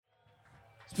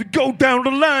As we go down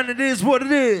the line, it is what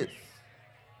it is.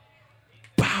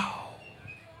 Pow.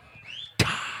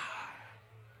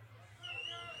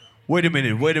 Wait a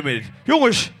minute.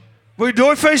 Jongens, wil je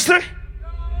doorfeesten?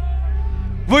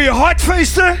 Wil je hard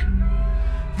feesten?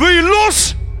 Wil je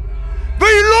los? Wil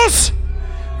je los?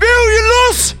 Wil je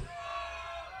los?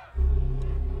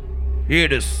 Hier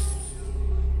dus.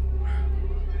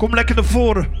 Kom lekker naar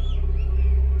voren.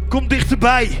 Kom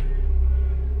dichterbij.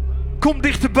 Kom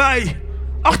dichterbij.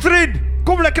 Achterin.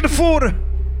 Kom lekker naar voren.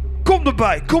 Kom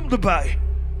erbij.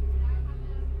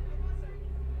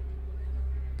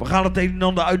 We gaan het een en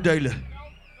ander uitdelen.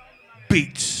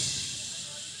 Beats.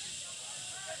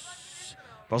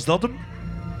 Was dat hem?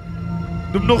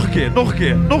 Doe hem nog een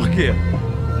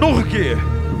keer.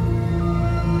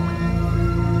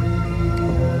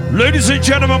 Ladies and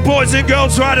gentlemen, boys and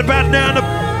girls, right about now, the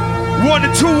 1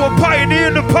 and 2 are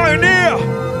the pioneer.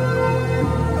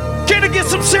 Can I get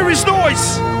some serious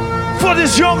noise for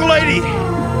this young lady?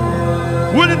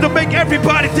 Willing to make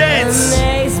everybody dance.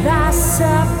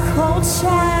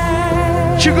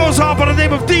 She goes on by the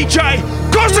name of DJ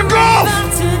Korsakoff.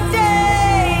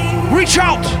 Reach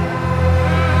out.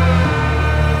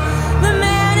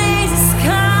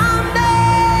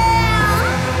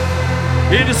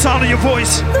 Hear the sound of your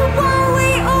voice. The one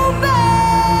we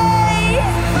obey.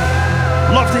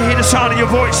 Love to hear the sound of your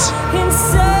voice. In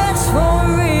search for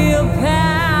real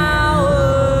power.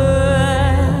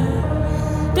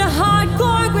 The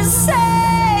hardcore will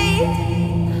say.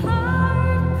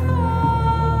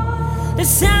 The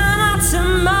sound of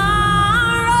tomorrow.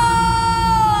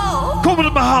 Kom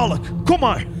het me halen. Kom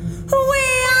maar.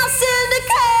 We are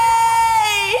syndicate.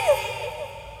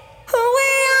 We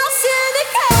are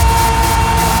syndicate.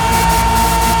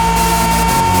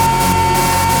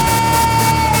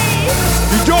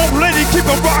 Don't let it keep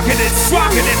on rocking it.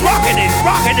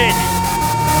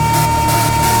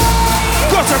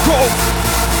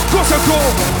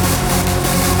 Korsakoff.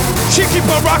 She keep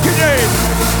on rocking it.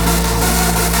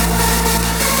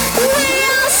 We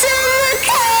are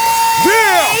syndicate.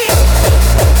 Yeah.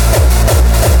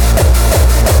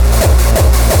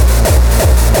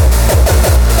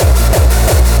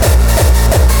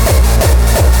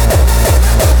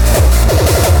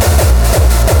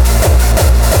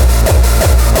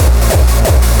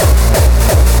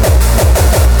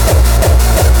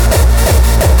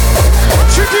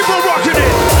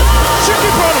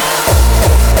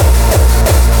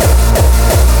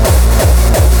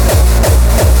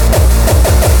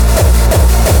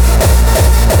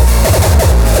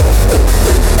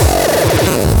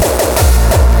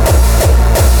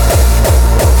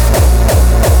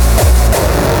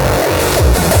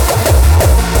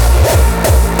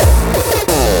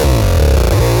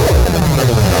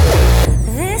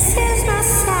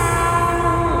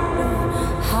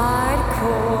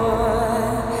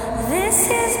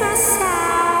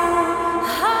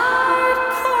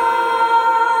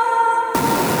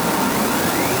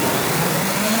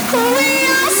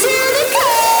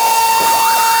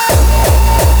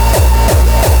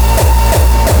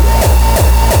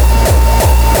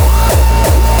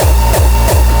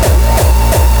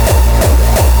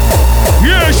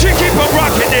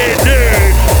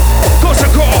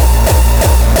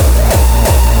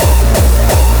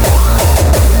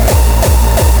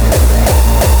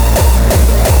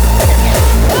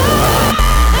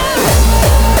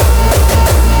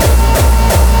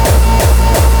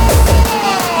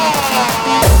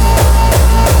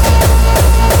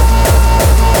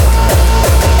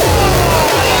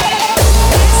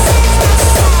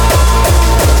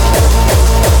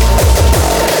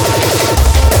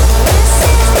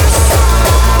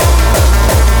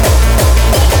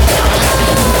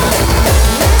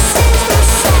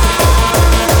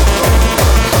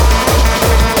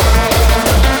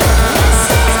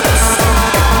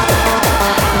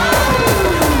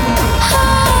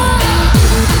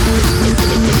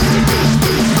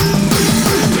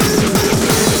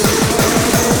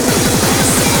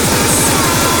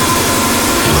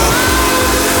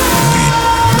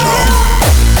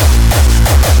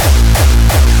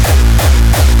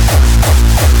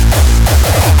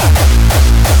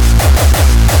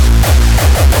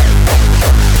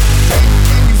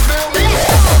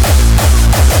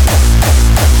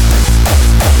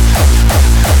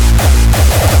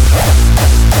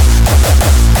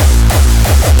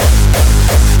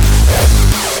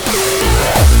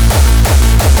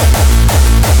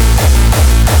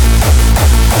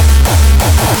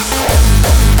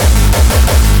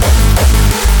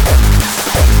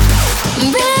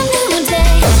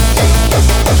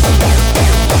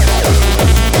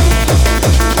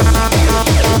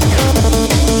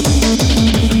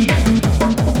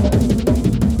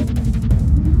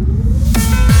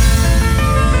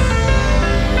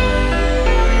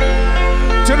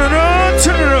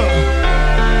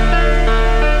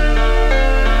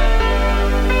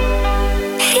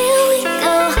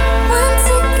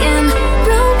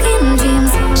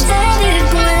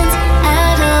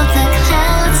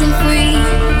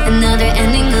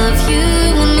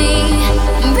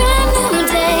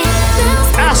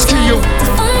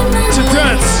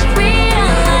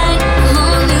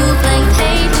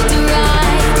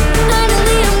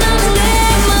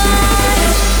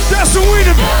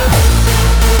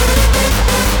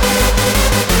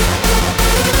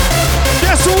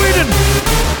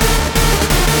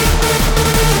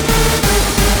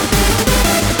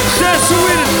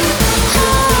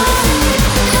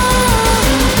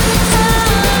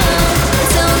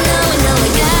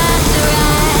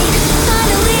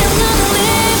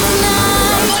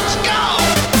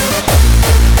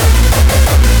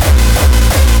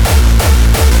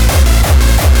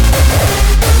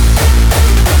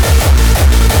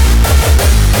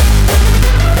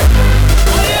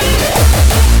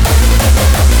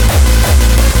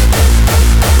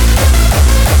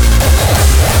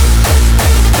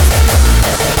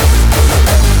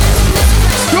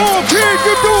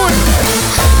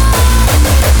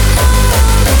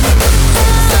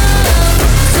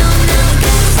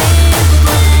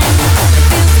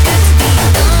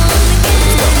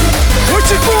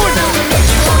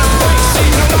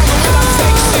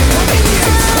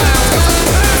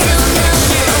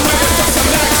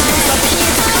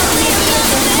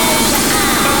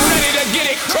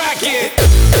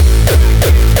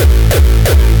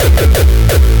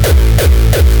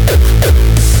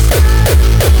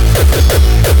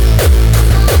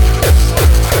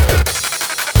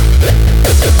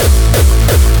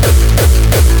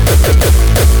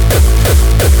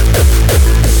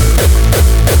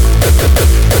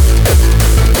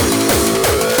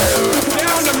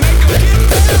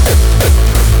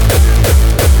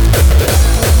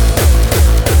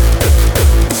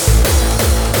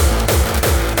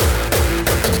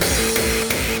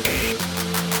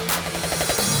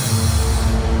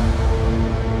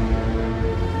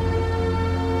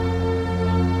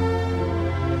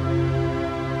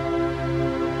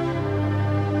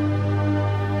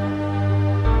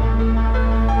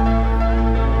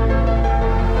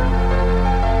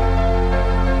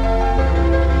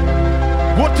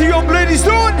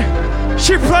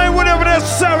 She playing whenever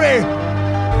necessary.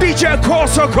 DJ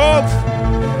Korsakoff.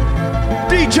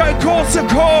 DJ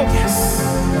Korsakoff. Yes.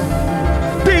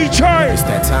 DJ. It's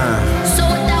that time. So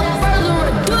without further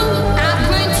ado, I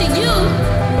bring to you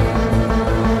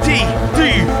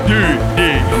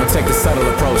I'm gonna take the subtle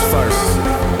approach first,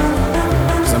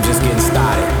 cause I'm just getting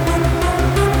started.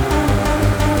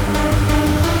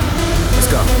 Let's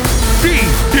go. D.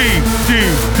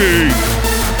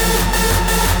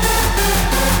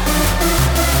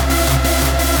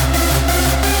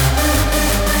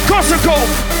 Korsakoff.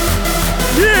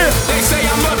 Yeah. They say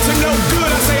I'm up to no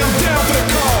good, I say I'm down for the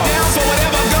cause. Down for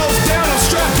whatever goes down, I'm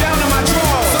strapped down to my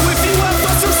drawers. So if you up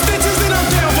for some stitches, then I'm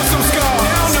down for some scars.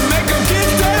 Down to make them get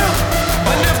down,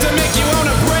 enough to make you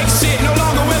wanna break shit. No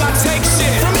longer will I take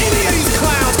shit from any of these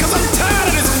clowns, cause I'm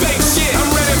tired of this fake shit. I'm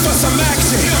ready for some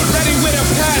action, ready with a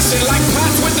passion. Like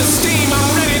pots with the steam, I'm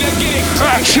ready to get it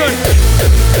cracking.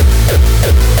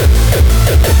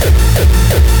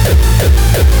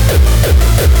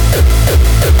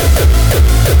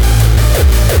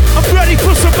 I'm ready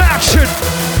for some action.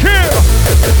 Here.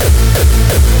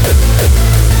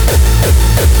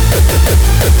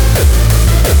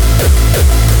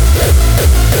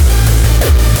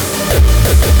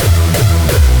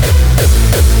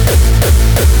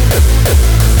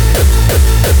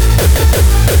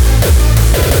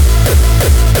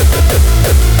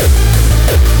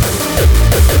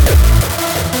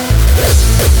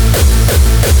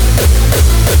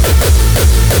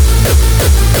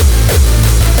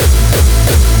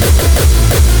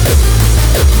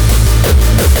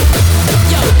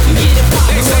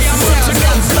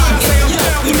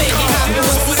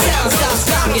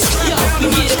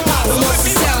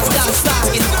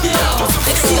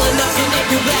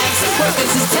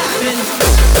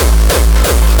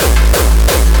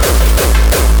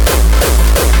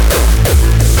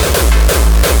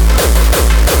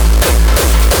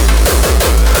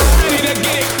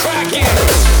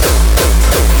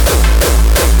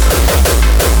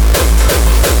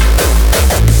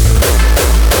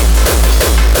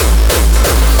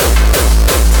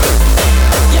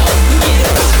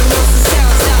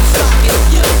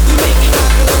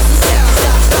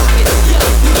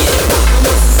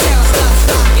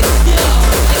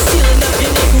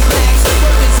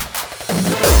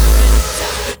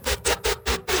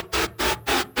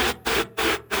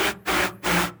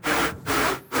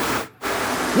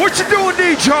 What you doing,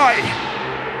 DJ?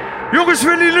 Jongens,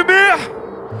 willen jullie meer?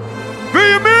 Wil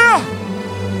je meer?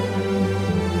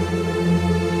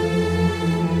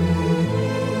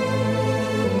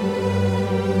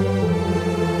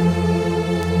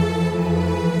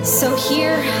 So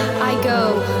here I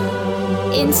go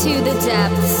into the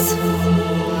depths,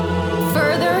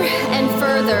 further and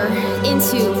further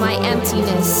into my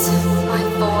emptiness, my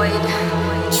void.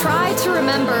 Try to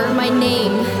remember my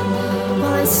name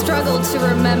while I struggle to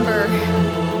remember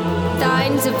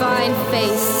thine divine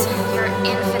face, your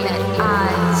infinite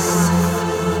eyes.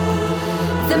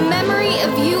 The memory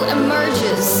of you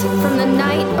emerges from the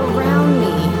night around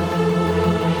me,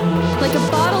 like a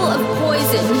bottle of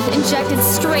poison injected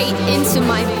straight into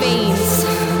my veins.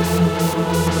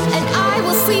 And I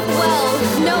will sleep well,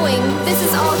 knowing this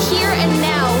is all here and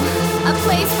now, a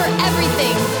place for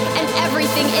everything and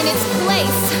everything in its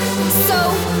place. So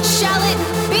shall it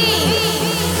be.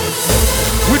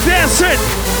 We're dancing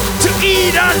to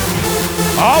Eden.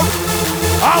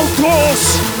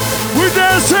 Outdoors. We're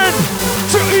dancing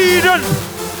to Eden.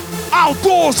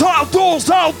 Outdoors, outdoors,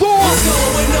 outdoors. What's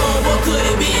going on? What could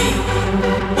it be?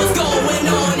 What's going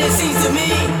on? It seems to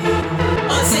me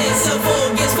a sense of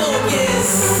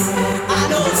focus. I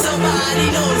know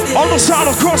somebody knows this. On the side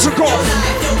of Korsakoff. Your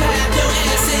life, your path, your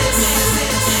essence.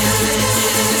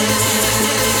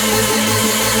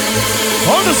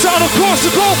 On the side of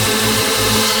Korsakoff.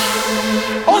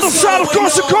 On the side of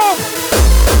Korsakoff.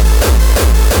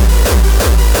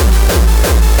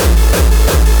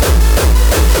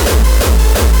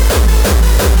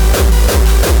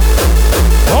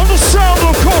 On the sound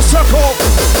of Korsakoff.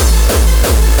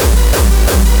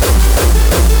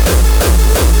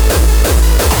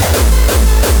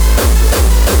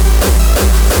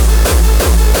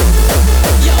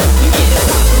 Yo, we get it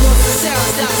poppin' once the sound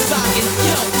stops rockin'.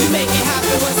 Yo, we make it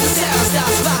happen once the sound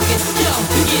stops rockin'. Yo,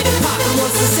 we get it poppin'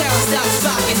 once the sound stops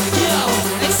rockin'. Yo,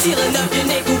 they sealing up your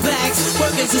nickel bags,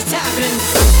 workers is tapping.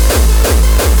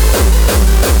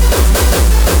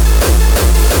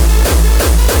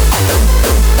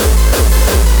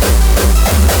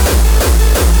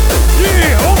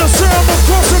 Yeah, on the sound of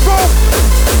Korsakoff.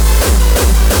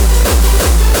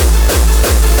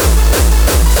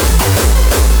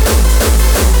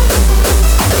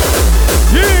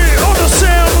 Yeah, on the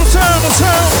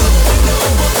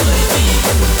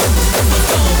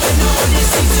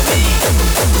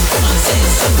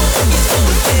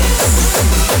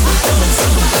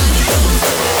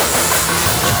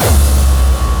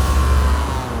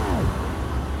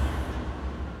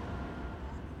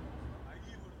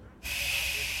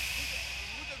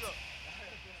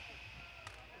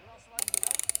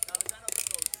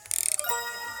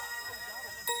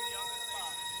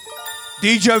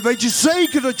DJ, weet je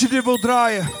zeker dat je dit wilt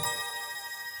draaien?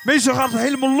 Meestal gaat het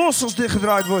helemaal los als dit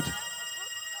gedraaid wordt.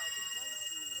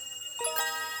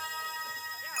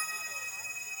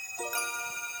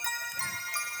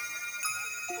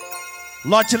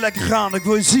 Laat je lekker gaan, ik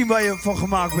wil je zien waar je van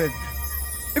gemaakt bent.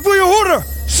 Ik wil je horen,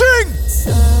 zing!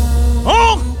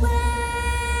 Oh!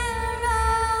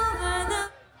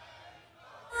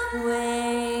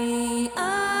 Way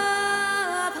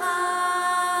up high,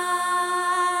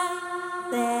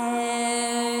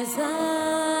 there's a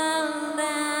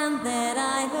land that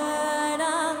I heard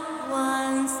of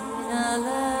once in a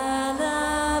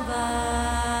lullaby.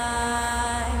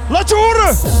 Laat je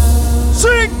horen!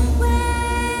 Zing!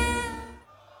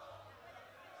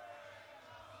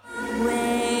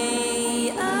 Way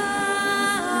up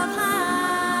high,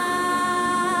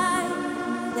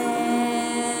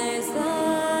 there's a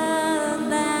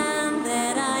land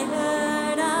that I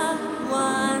heard of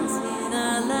once in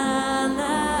a lullaby.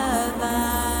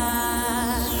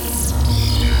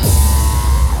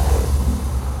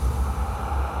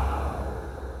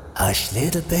 Hush,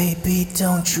 little baby,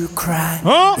 don't you cry.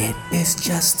 Huh? It is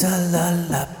just a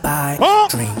lullaby. Huh?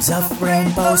 Dreams of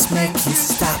rainbows make you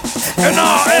stop. And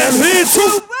I am here to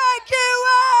wake you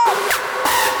up.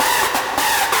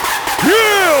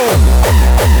 yeah!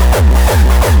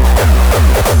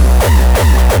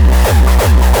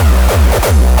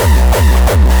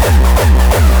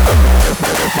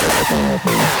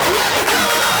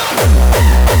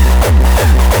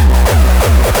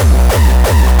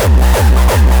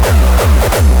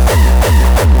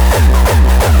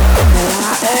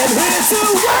 I'm here to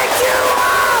wake you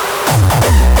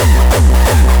up.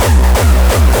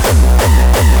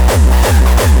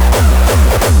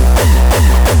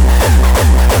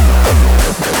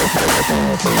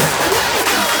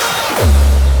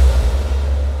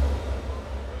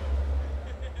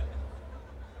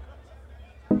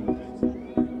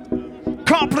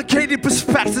 Complicated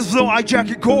perspectives, though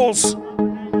hijacking calls.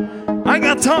 I ain't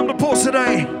got time to pause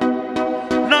today.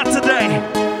 Not today.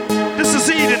 This is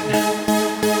Eden.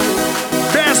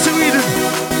 Dance to Eden.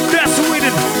 Dance to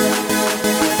Eden.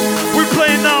 We're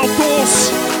playing outdoors.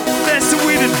 Dance to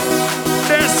Eden.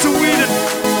 Dance to Eden.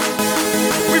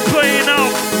 We're playing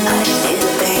out. Hush,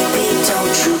 little baby,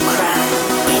 don't you cry.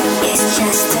 It is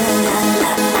just a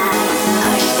lullaby.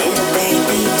 Hush, little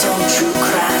baby, don't you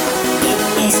cry. It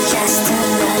is just a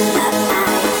lullaby.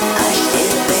 Hush,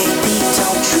 little baby,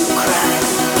 don't you cry.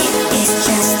 It is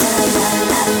just a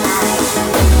lullaby.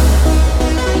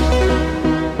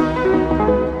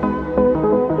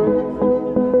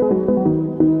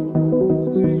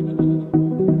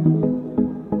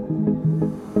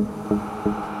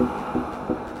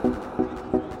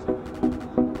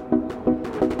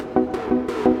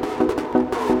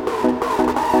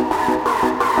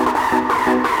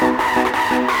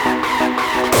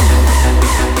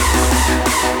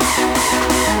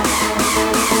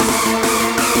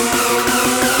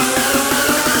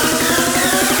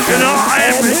 And I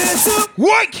am here to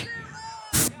wake.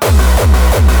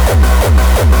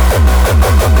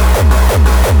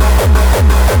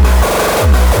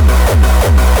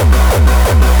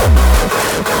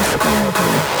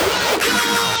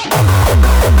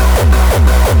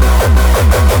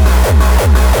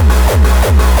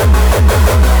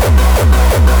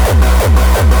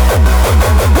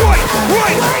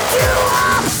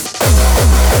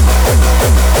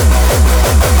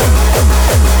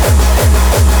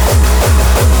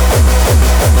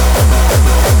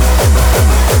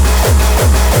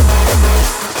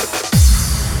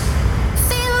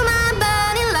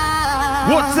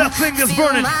 What's that thing that's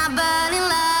burning?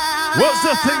 What's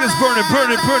that thing that's burning?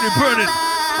 Burning, burning, burning.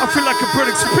 I feel like a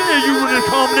burning spear. You wanna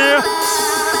come near?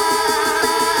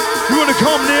 You wanna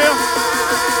come near?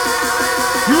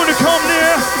 You wanna come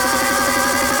near?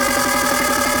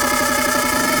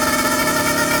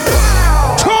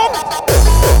 Come!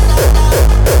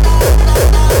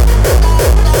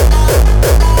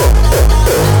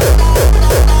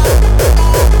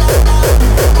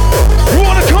 You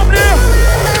wanna come near?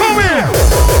 Come here!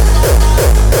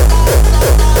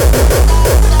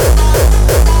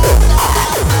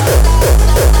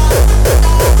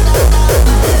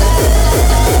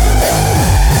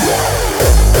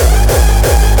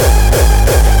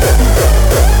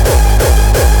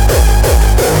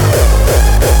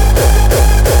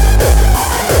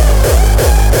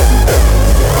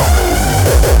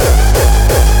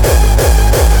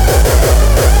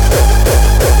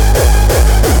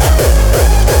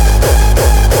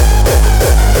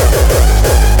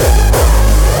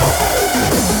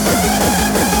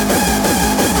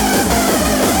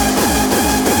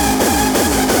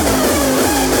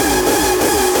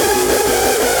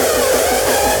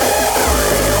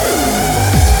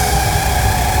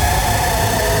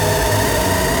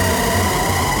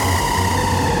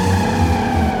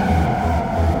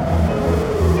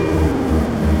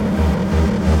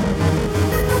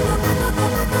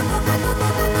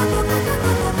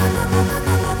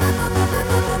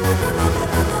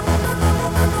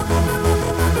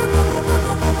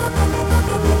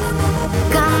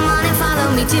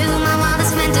 me to my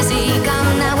wildest fantasy.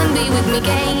 Come now and be with me.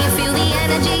 Can you feel the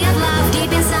energy of love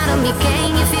deep inside of me?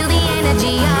 Can you feel the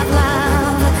energy of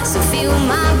love? So feel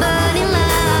my burning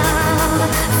love.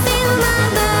 Feel my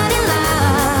burning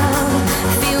love.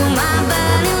 Feel my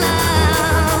burning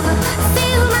love.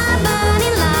 Feel my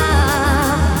burning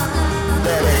love.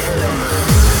 Better hit 'em.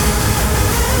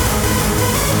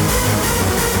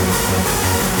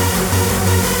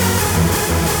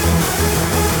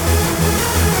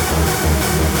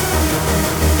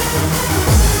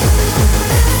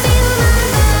 Feel my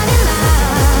burning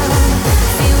love.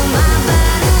 Feel my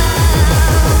burning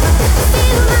love.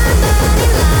 Feel my burning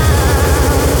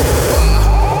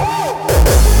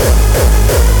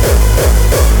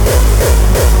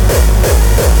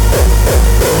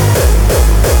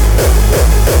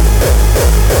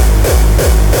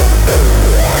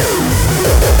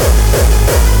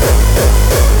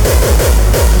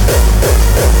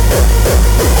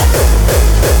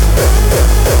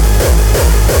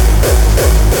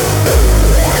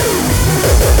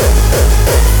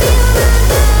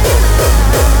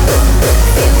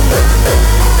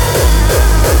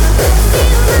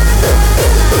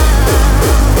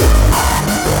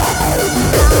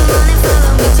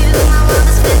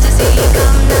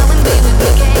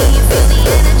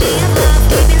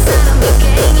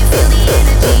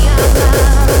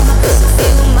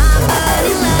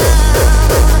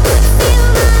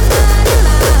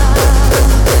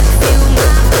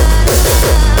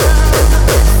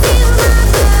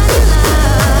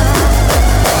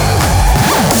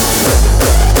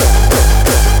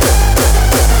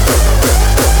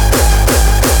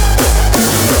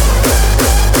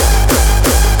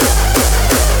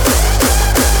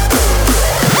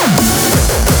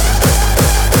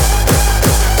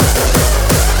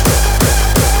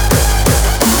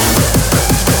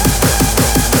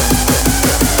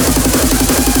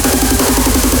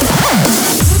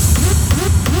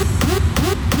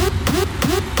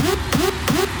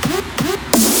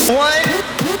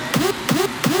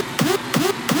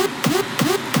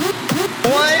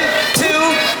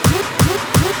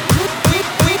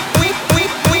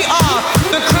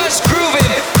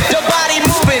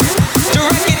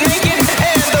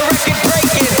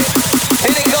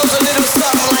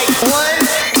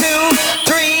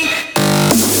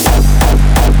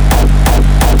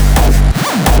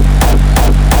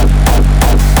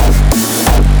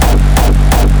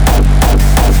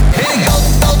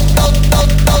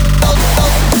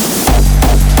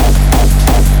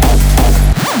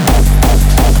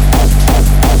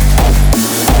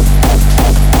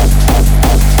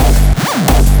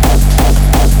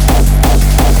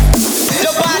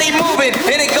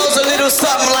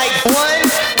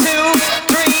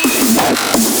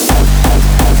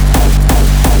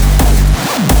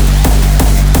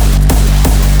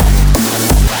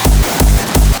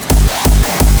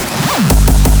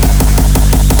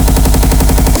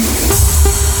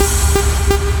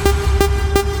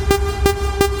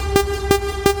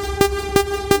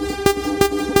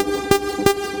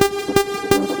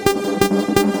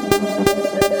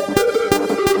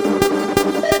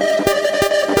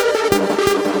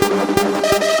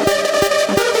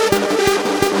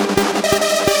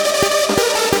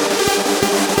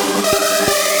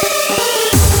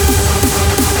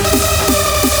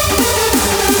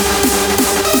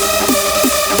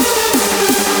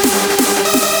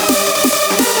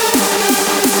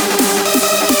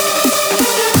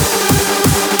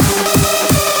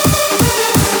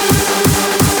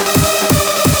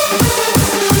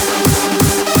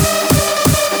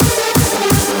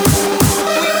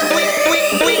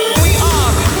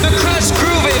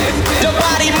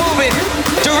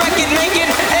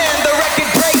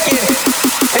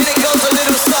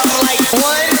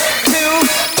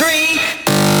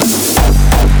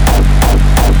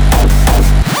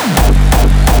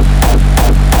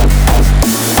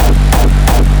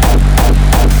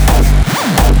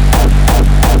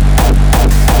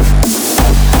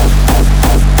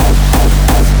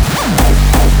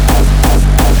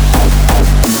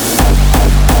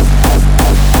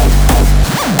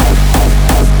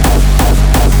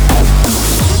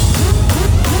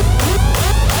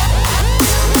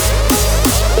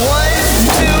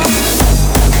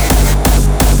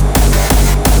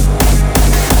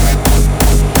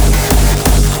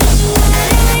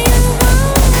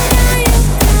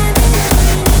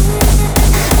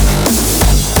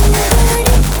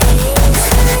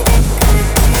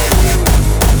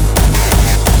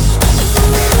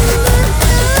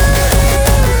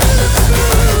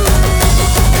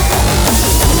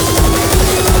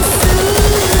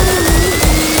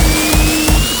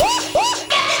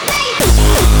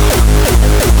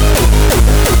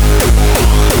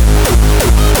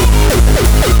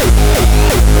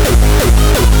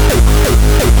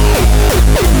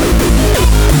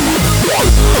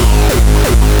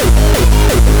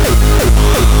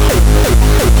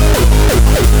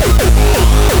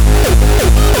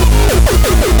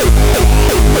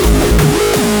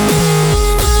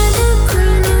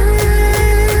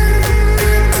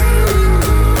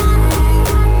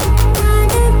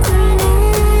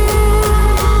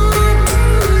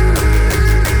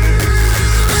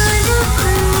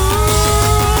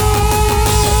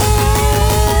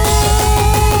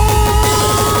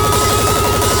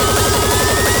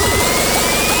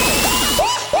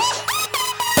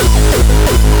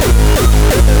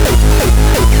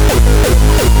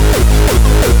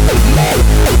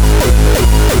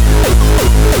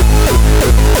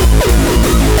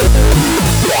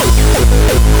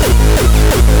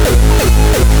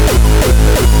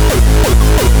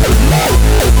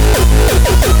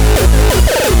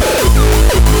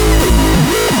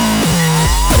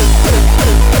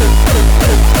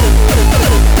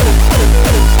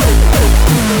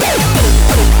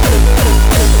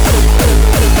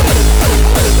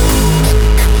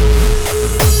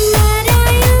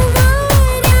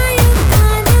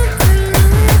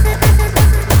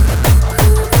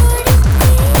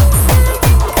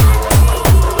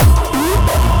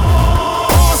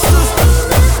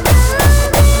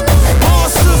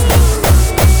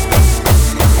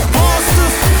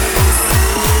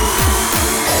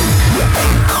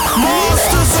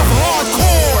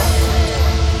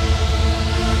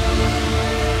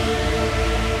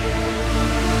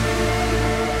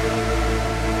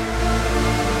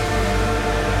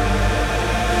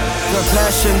The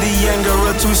passion, the anger,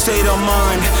 a true state of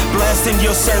mind. Blasting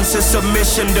your senses,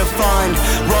 submission defined.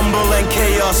 Rumble and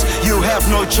chaos, you have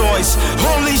no choice.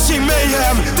 Unleashing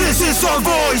mayhem, this is our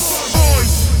voice.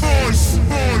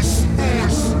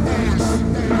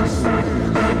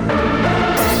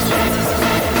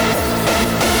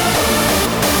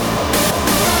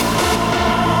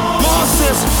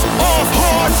 Monsters of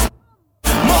heart.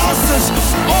 Monsters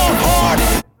of heart.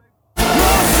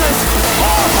 Monsters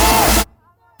of heart.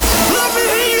 Let me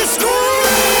hear you scream.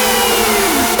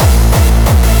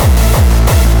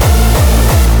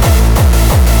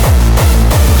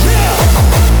 Yeah.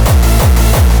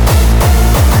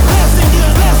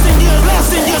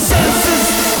 Blasting your senses.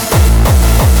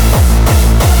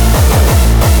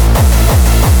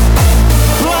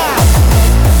 Blast.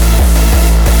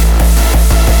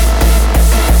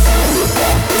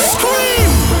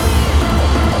 Scream.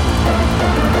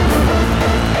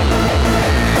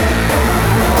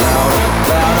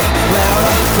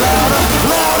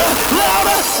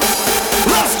 Louder.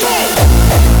 Let's go.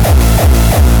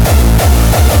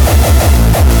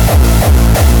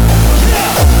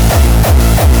 Yeah.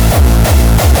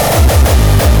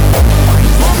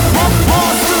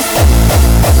 Monsters.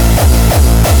 Yeah.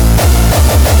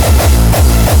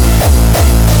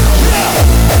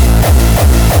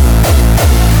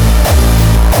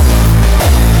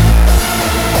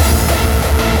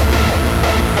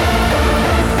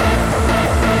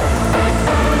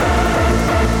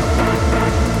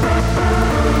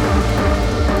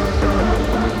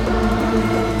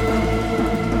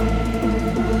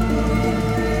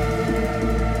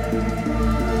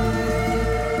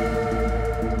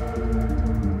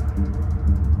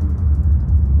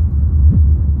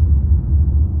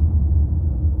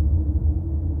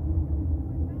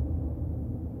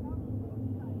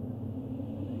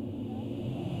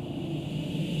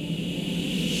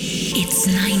 It's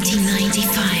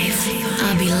 1995.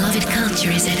 Our beloved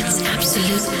culture is at its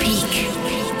absolute peak.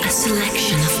 A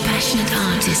selection of passionate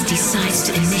artists decides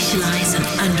to initialize an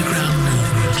underground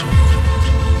movement.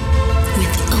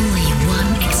 With only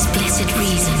one explicit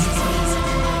reason: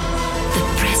 the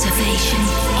preservation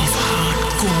of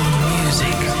hardcore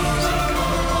music.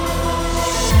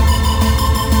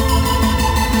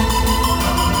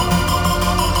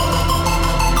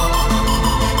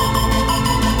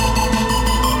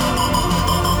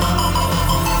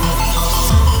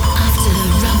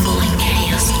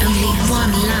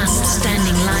 One last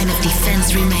standing line of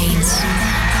defense remains.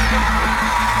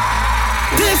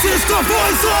 This is the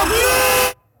voice of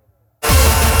me!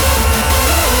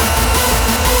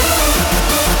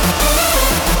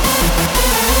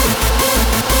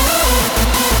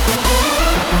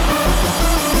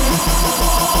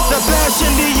 The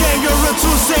passion, the anger, a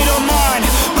true state of mind.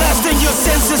 Blasting your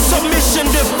senses, submission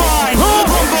defined.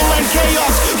 Rumble and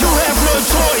chaos, you have no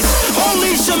choice.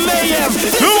 Unleash a mayhem,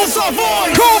 this is our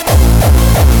voice!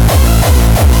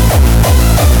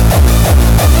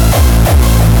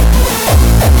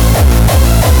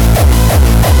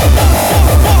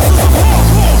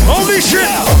 Holy shit!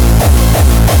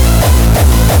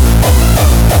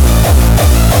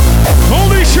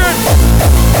 Holy shit!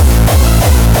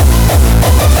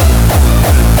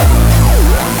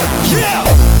 Yeah!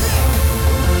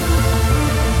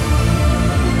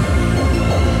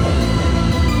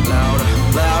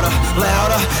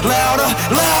 Louder!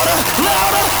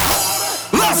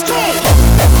 Let's go!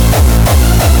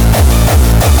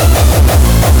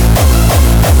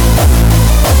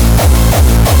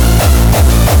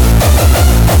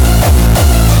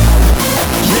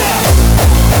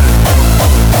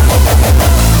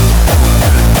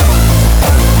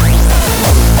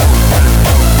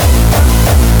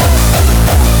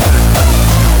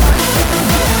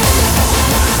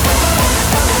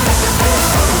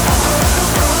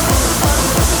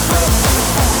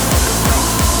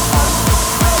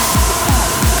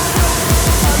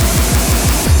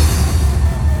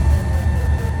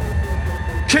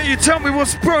 Can you tell me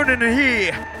what's burning in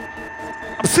here?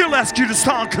 I'm still asking you to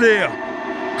stand clear.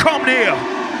 Come near.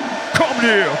 Come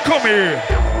near. Come here.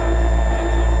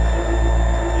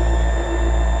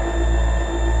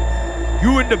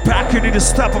 You in the back, you need to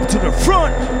step up to the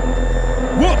front.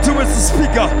 Walk towards the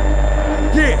speaker.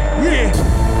 Yeah.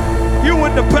 You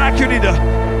in the back, you need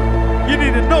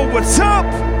to know what's up.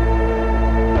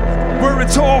 Where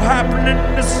it's all happening.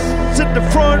 It's in the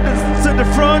front. It's in the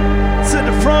front. It's in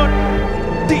the front.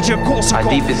 DJ Korsakoff. Our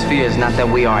deepest fear is not that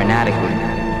we are inadequate.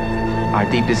 Our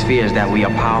deepest fear is that we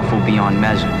are powerful beyond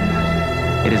measure.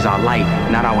 It is our light,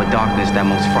 not our darkness, that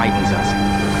most frightens us.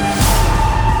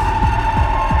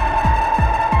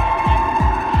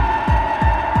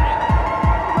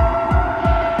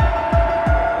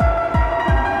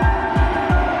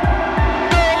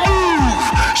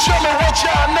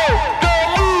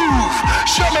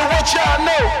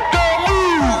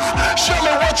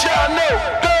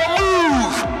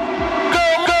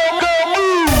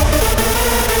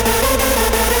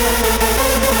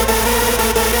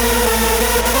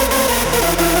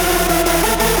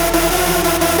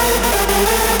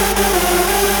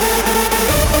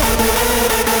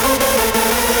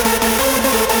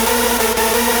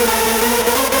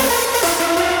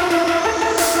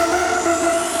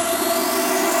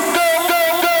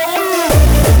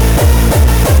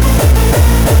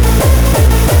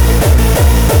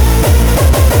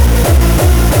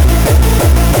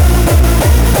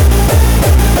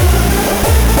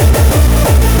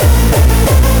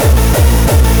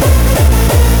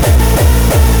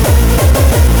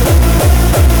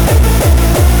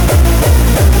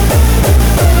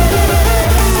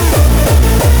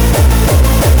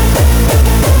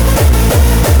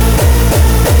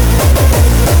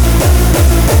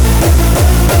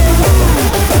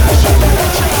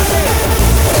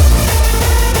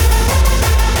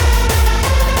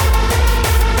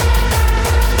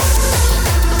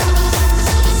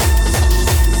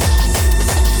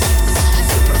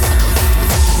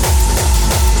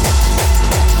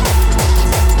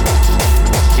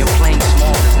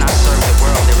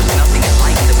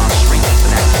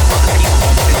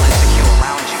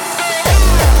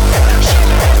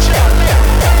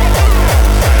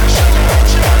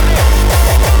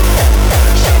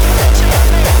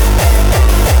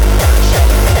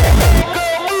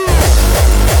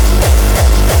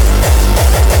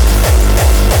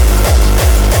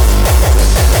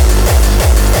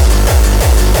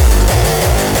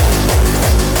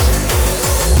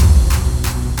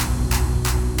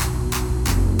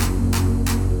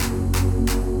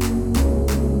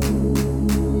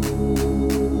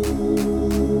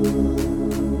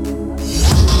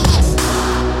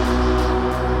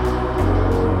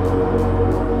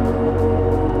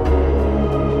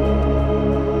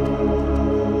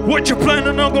 What you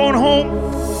planning on going home?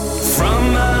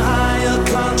 From a higher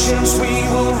conscience, we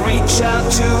will reach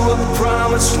out to a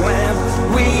promised land.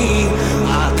 We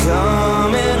are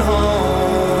coming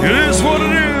home. It is what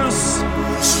it is.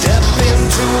 Step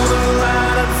into the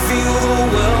light and feel the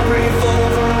world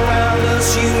revolve around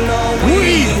us. You know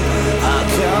we are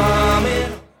coming.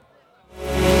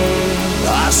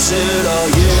 I said, oh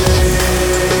yeah.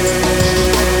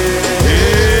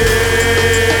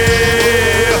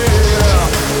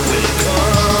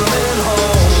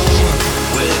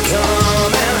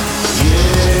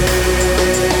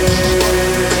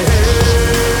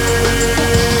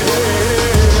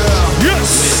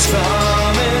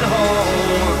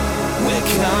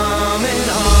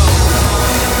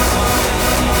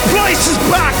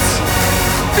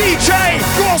 DJ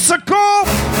Korsakoff!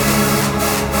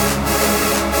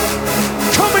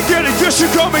 Come and get it, yes you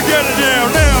come and get it now.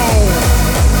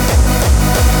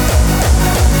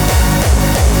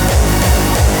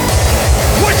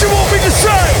 What you want me to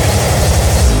say?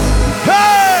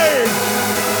 Hey!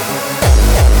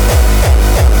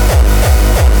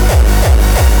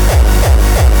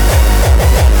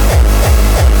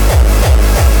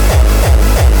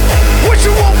 What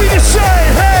you want me to say?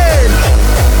 Hey!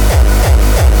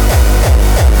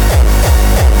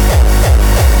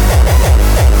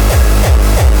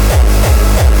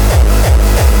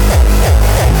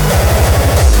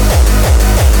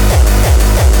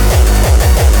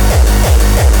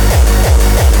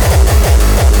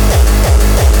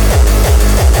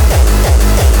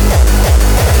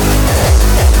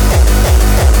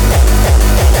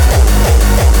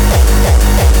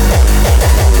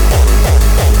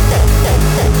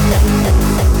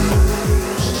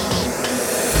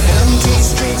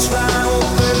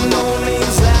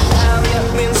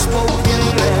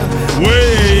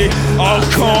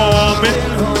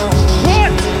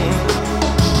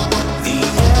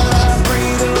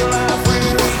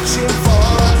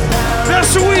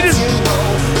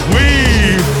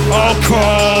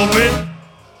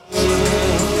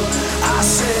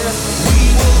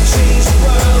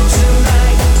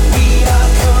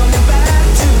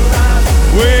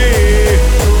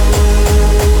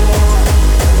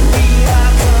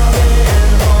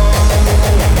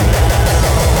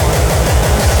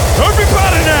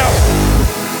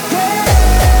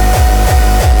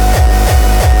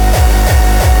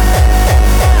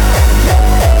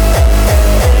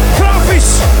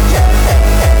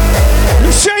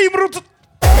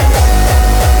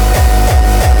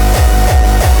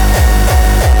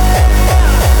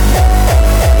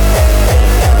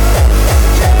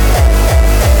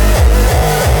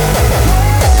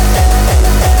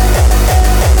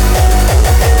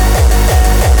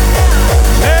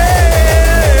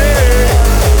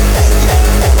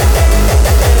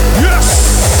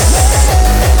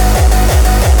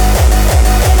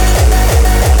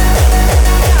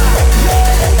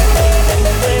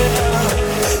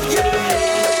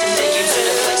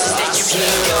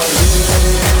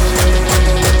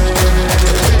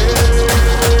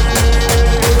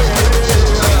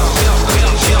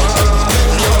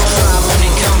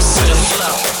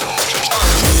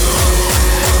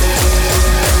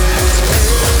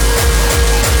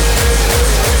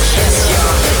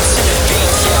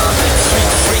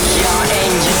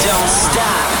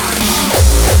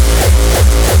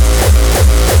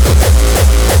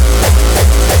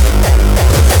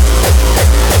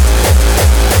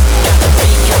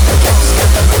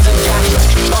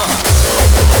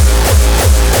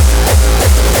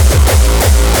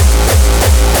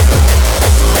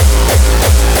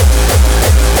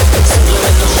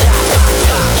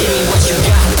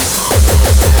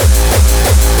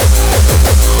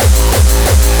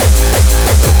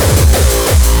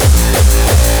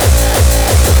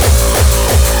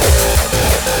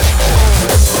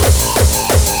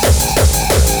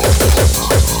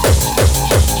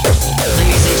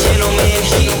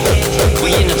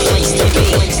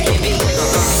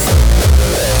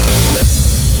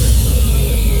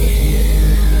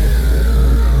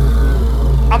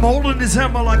 His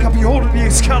hammer like I be holding the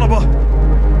Excalibur.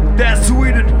 That's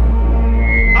Sweden.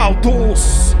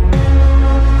 Outdoors.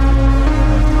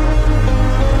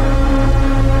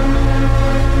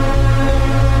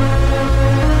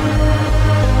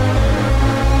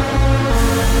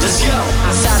 Let's go.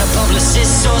 Outside a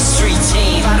publicist or street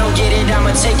team. If I don't get it,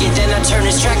 I'ma take it. Then I turn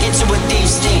this track into a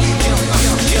thief's theme.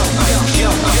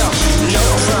 No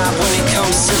pride when it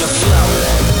comes to the flow.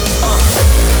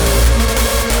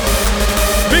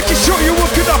 Making sure you're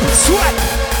working up and sweat.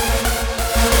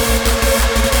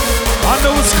 I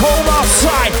know it's cold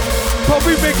outside, but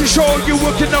we making sure you're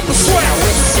working up and sweat.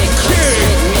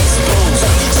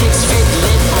 Chicks fit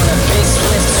lit on a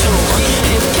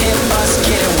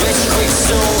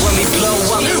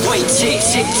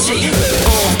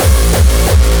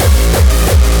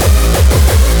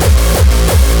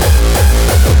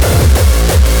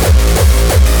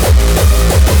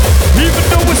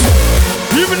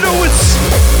Even though it's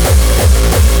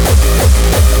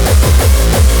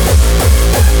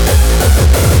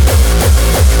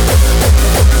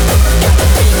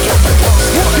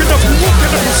walking up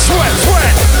and sweat.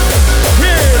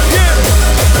 Yeah.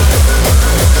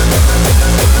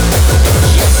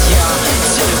 Yes, y'all,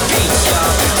 to the beat,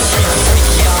 y'all. Freak,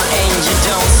 y'all, and you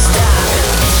don't stop.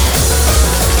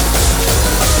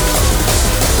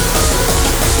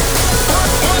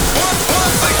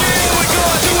 Once again, we're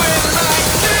gonna do it like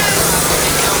this. When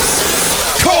it comes to the flow.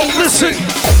 Come listen.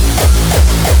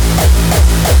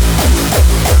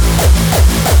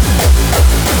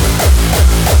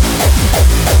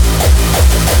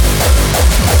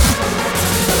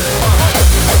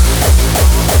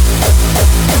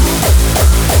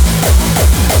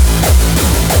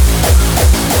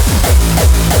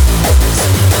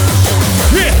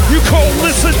 Yeah, you can't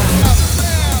listen.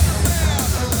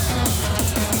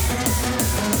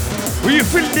 Will you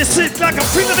feel this shit like I'm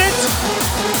feeling it?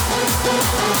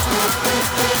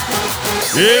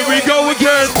 Here we go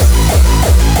again.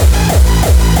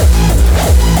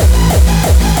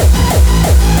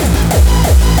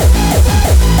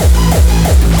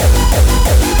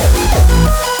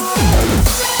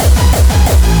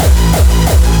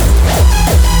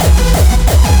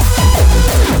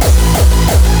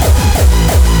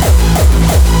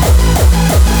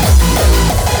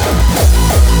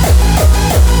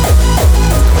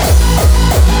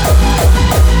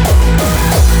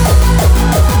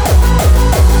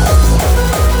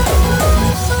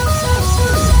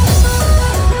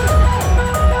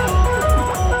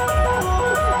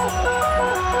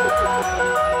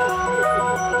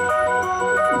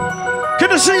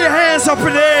 Can I see your hands up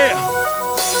in the air?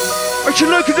 Als je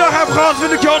een leuke dag hebt gehad,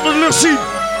 wil ik je handen in de lucht zien.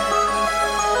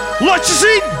 Laat je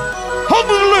zien.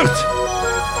 Handen in de lucht.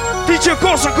 DJ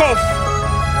Korsakoff.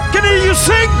 Can I hear you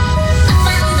sing?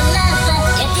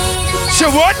 Say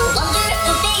what?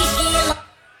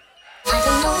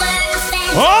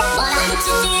 Huh?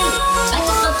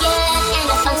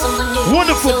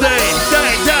 Wonderful day.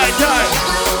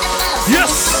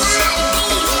 Yes.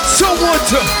 Someone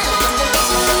to...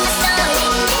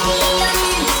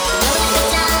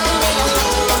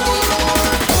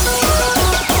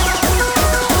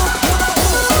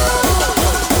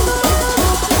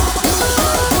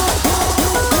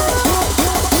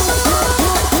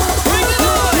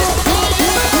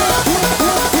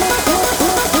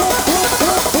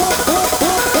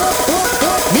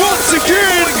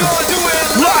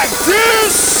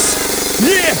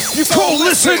 Yeah, you can't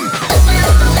listen.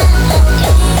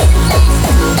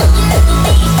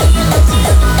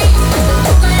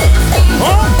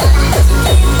 Huh?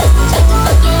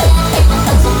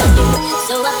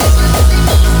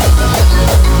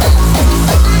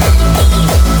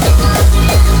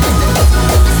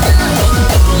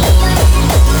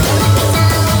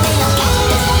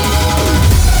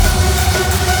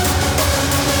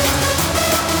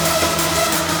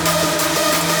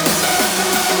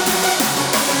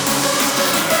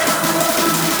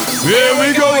 Here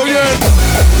we go again.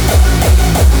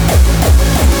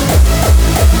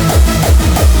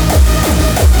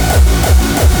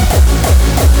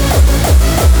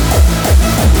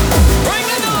 Bring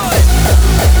the noise.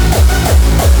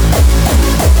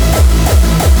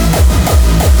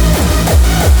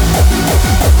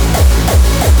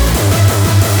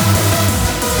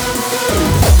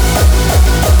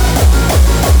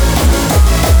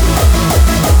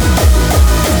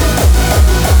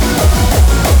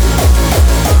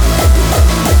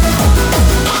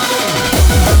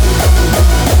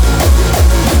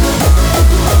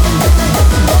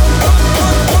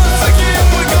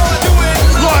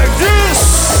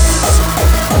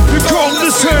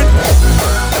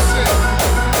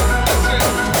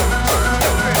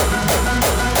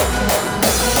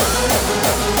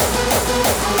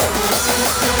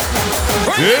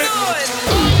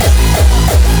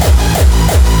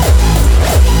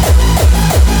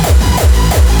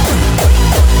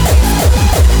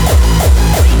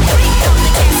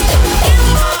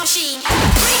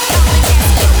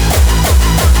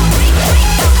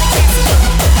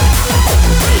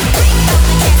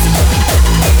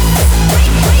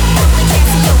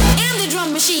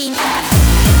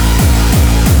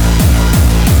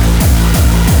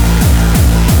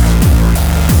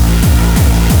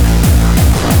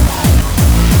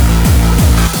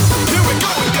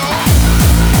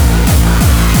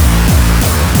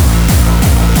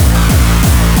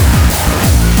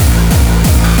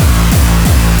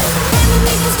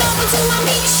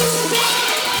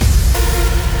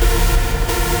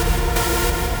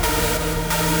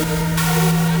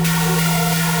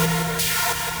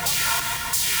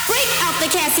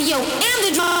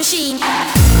 machine.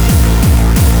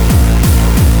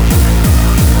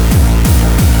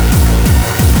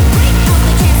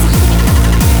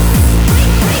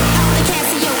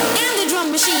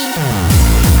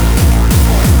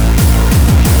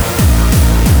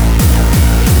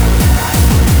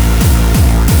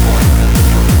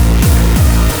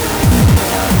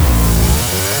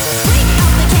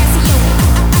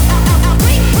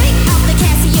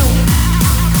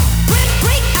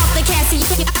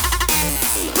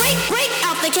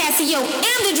 Casio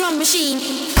and the drum machine.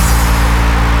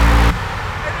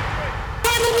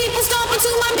 And the people stomping to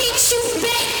my beat, shoot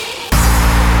back.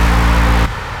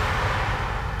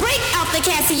 Break out the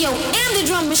Casio and the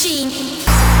drum machine.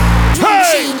 Drum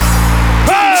machine.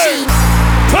 Drum machine.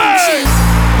 Drum machine.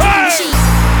 Drum machine. Drum machine.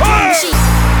 Drum machine.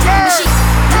 Drum machine. Drum machine.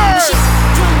 Drum machine.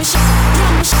 Drum machine.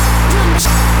 Drum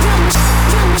machine. Drum machine.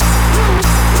 Drum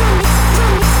machine.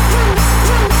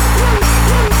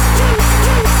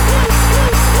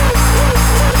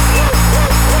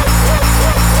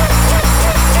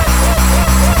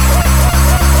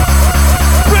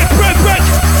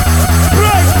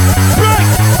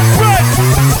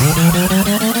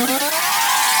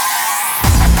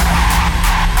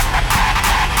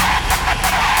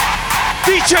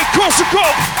 DJ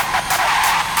Korsakoff!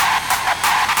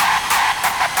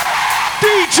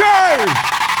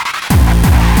 DJ!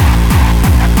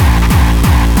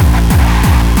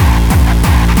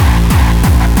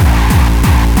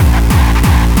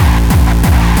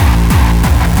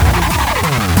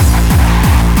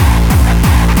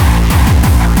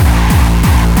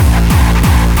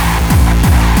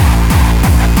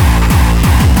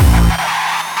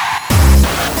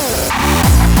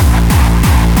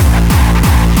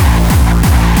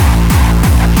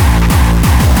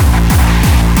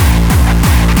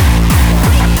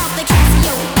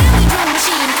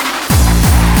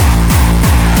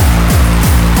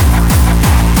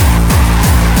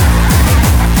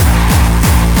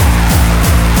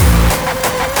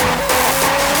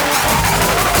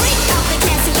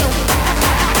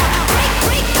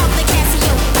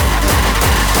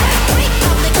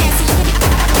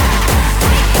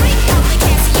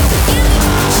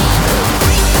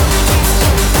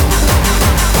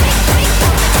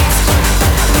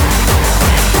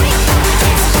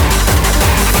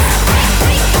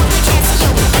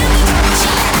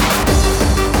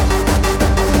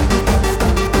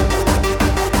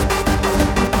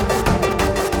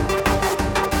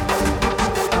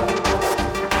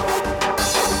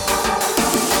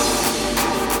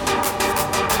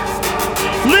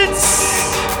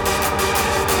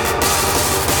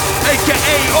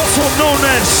 aka also known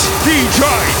as DJ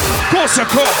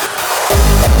Korsakoff.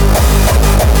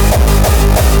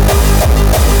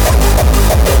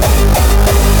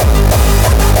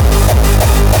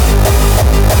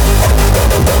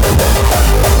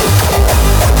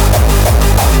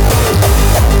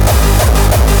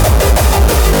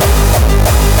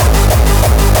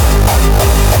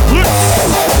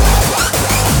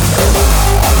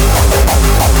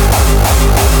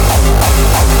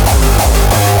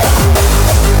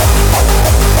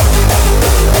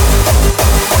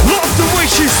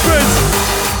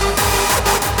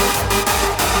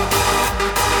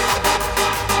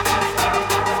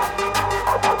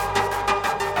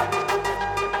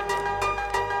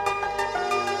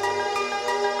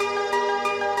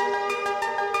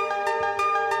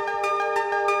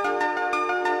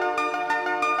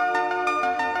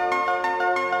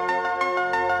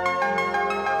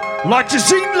 Laat je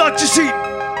zien, laat je zien.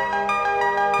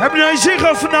 Hebben jullie zin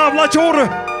gehad vanavond? Laat je horen.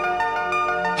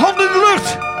 Handen in de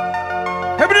lucht.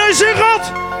 Hebben jullie zin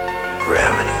gehad?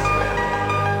 Gravity.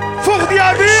 Volgend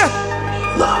jaar weer.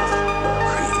 Love.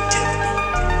 Creativity.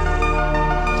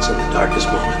 It's in the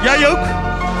darkest moments. Jij ook?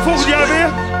 Volgend jaar weer.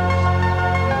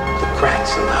 The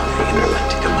cracks allow the inner light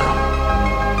to come out.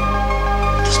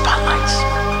 The spotlights.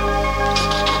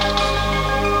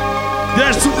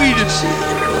 That's to eat it. See the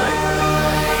inner light.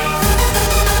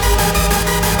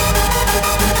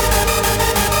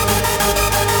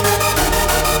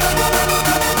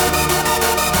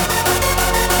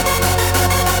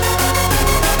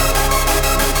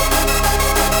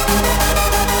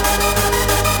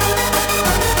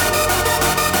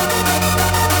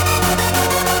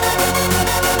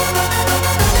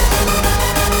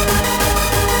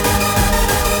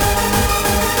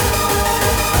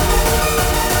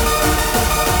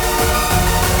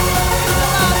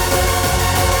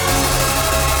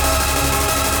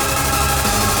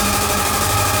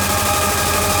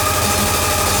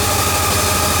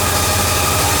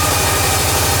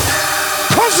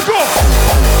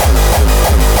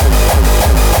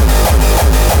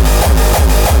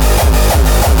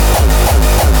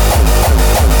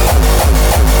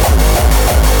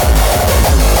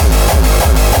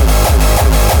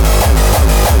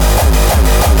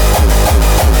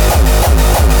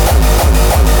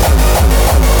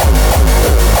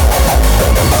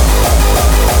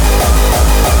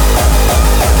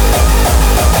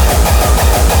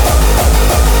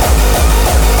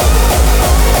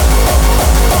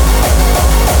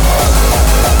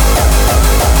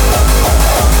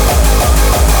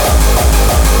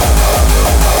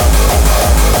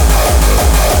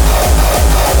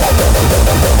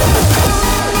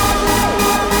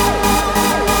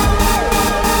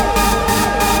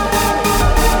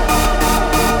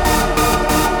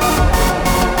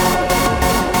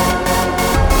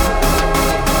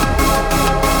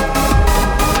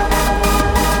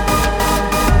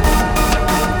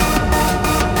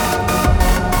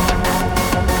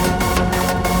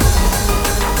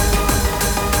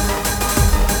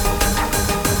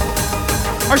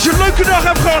 Als je een leuke dag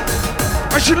hebt gehad.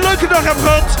 Als je een leuke dag hebt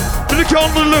gehad. Wil ik je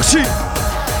handen in de lucht zien.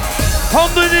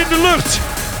 Handen in de lucht.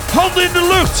 Handen in de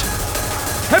lucht.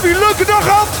 Heb je een leuke dag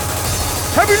gehad?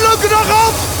 Heb je een leuke dag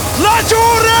gehad? Laat je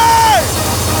horen!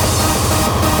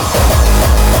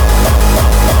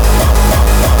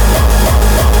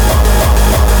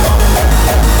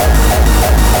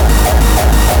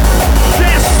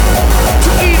 Yes,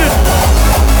 to Eden.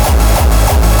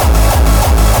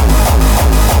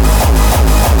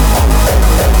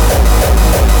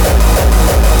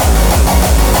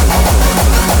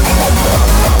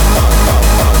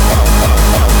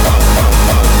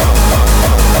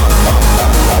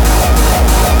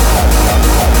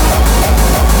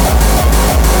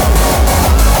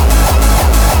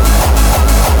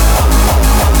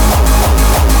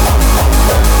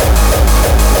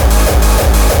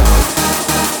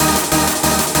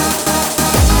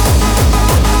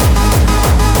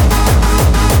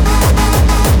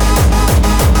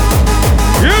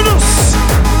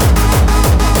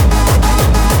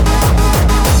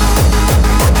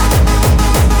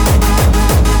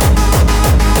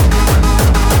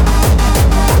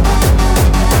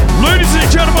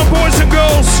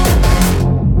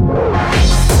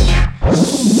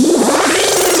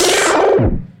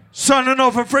 Signing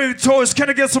off our favorite toys. Can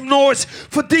I get some noise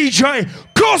for DJ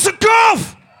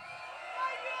Korsakoff?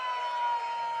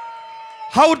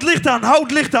 Hou het licht aan, hou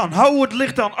het licht aan, hou het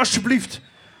licht aan, alsjeblieft.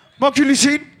 Mag ik jullie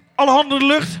zien? Alle handen in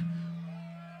de lucht.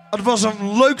 Het was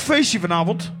een leuk feestje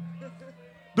vanavond.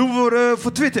 Doen we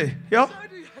voor Twitter, ja?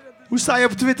 Hoe sta je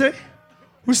op Twitter?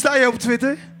 Hoe sta je op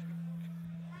Twitter?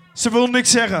 Ze wil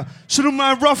niks zeggen. Ze noemen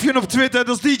mij een ruffian op Twitter.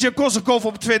 Dat is DJ Korsakoff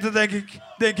op Twitter,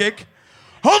 denk ik.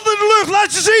 Handen in de lucht,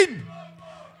 laat je zien!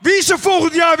 Wie is er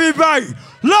volgend jaar weer bij?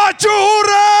 Laat je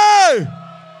horen!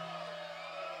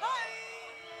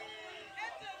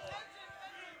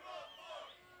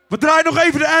 We draaien nog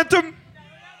even de anthem.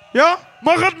 Ja?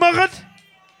 Mag het, mag het?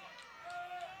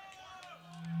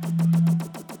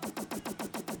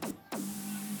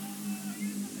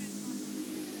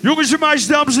 Jongens en meisjes,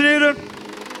 dames en heren.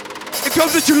 Ik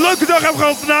hoop dat je een leuke dag hebt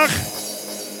gehad vandaag.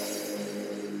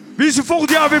 Wie is er volgend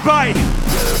jaar weer bij?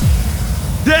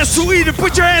 There's Sweden,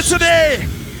 put your hands in the air!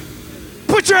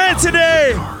 Put your hands in the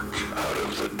air! Out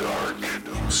of the dark,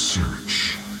 in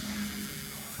search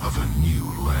of a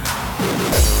new land.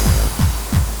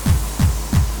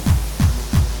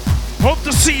 Hope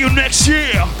to see you next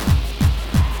year.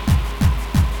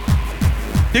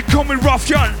 They call me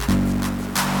Ruffian.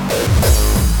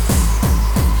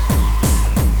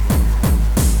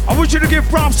 I want you to give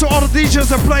props to all the DJs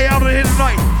that play out here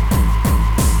tonight.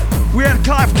 We had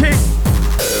Clive King.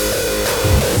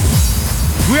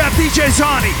 We had DJ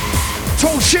Zani,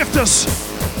 Toe Shifters,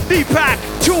 Deepak,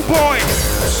 Two Boy,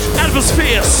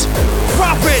 Atmospheres,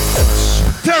 Prophet,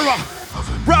 Terror,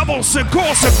 Rebels, and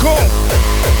Korsakoff.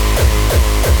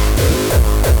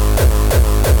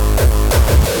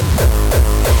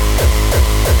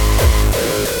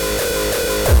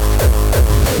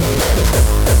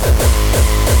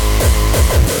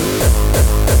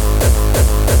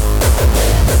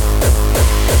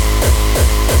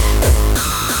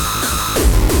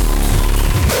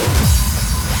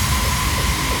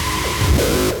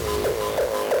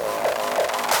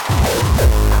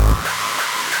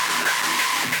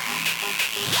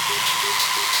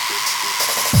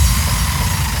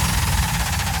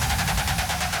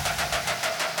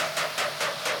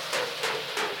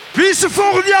 Wie is er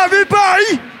volgend jaar weer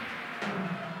bij?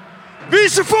 Wie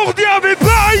is er volgend jaar weer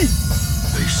bij?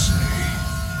 They say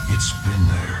it's been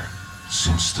there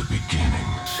since the beginning.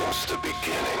 Since the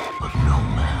beginning, But no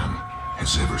man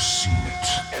has ever seen it.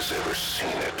 has ever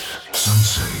seen it. Some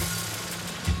say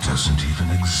it doesn't even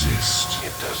exist.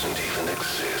 It doesn't even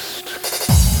exist.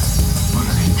 But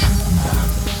an ancient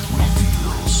map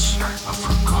reveals a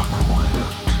forgotten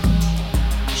land.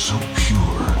 So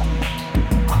pure,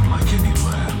 unlike any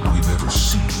land we've ever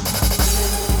seen.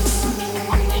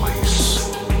 A place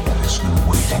that has been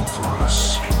waiting for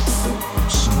us.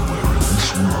 Somewhere in this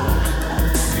world,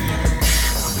 the edge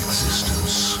of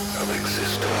existence. Of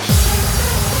existence.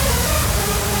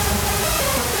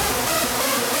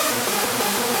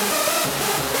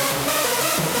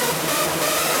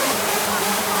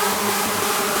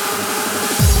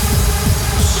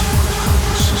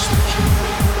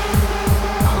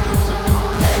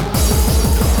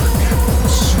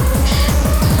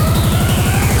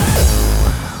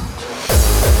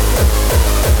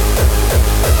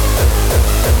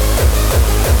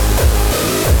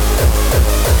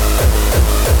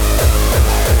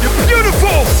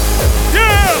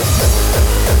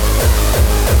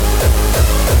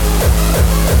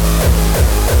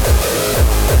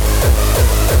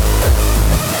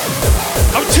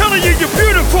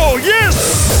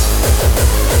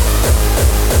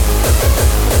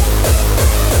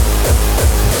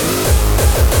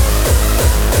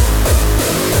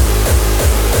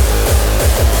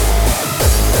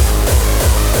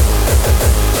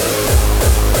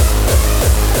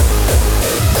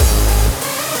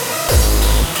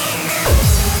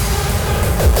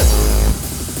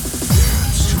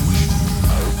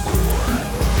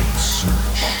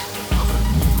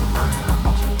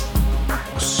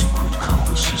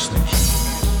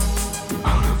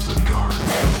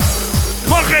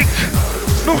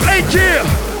 één keer.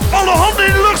 Alle handen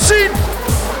in de lucht zien.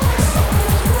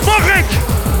 Mag ik?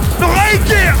 Nog één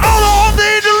keer. Alle handen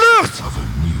in de lucht.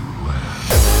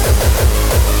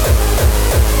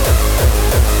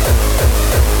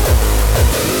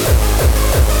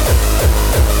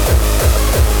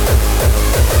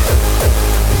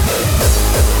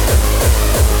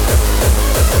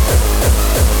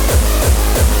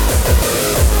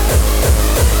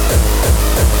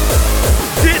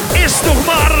 Dit is nog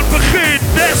maar het begin.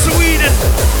 There's Sweden.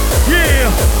 Yeah.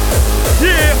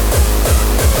 Yeah.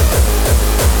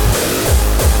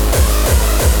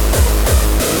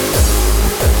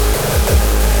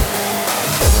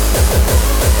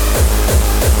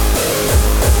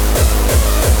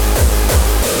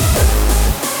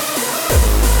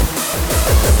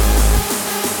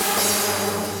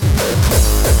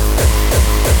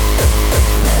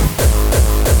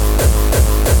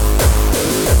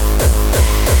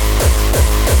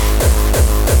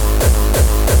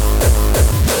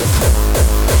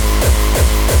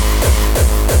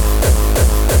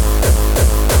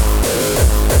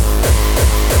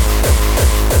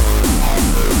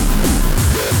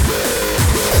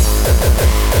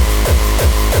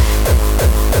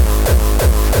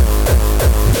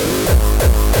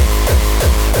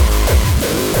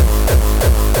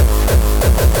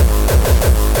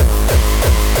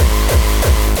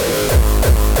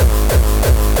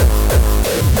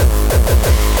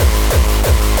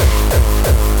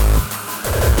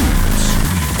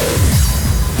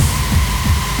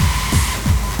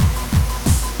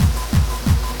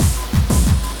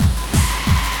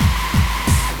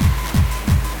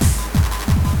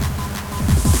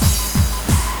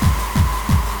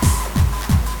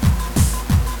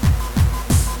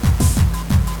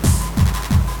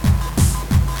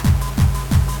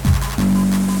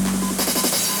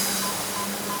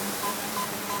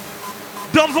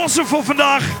 Dat was het voor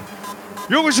vandaag.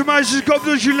 Jongens en meisjes, ik hoop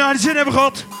dat jullie naar de zin hebben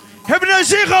gehad. Hebben jullie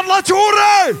zin gehad? Laat je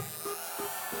horen!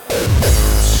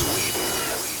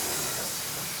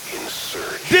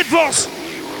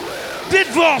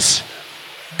 Dit was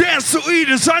Dance to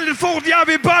Eden. Zijn jullie volgend jaar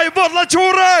weer bij je? Wat? Laat je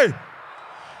horen!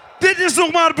 Dit is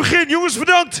nog maar het begin. Jongens,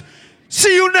 bedankt.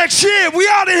 See you next year.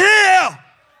 We are here.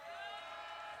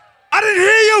 I didn't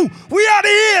hear you. We are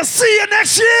here. See you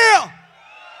next year.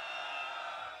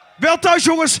 Wel thuis,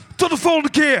 jongens. Tot de volgende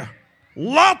keer.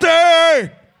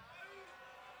 Later!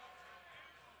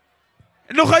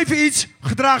 En nog even iets.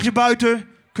 Gedraag je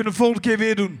buiten. Kunnen we volgende keer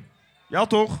weer doen. Ja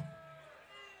toch?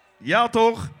 Ja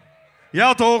toch?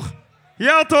 Ja toch?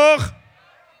 Ja toch?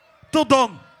 Tot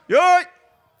dan. Joi!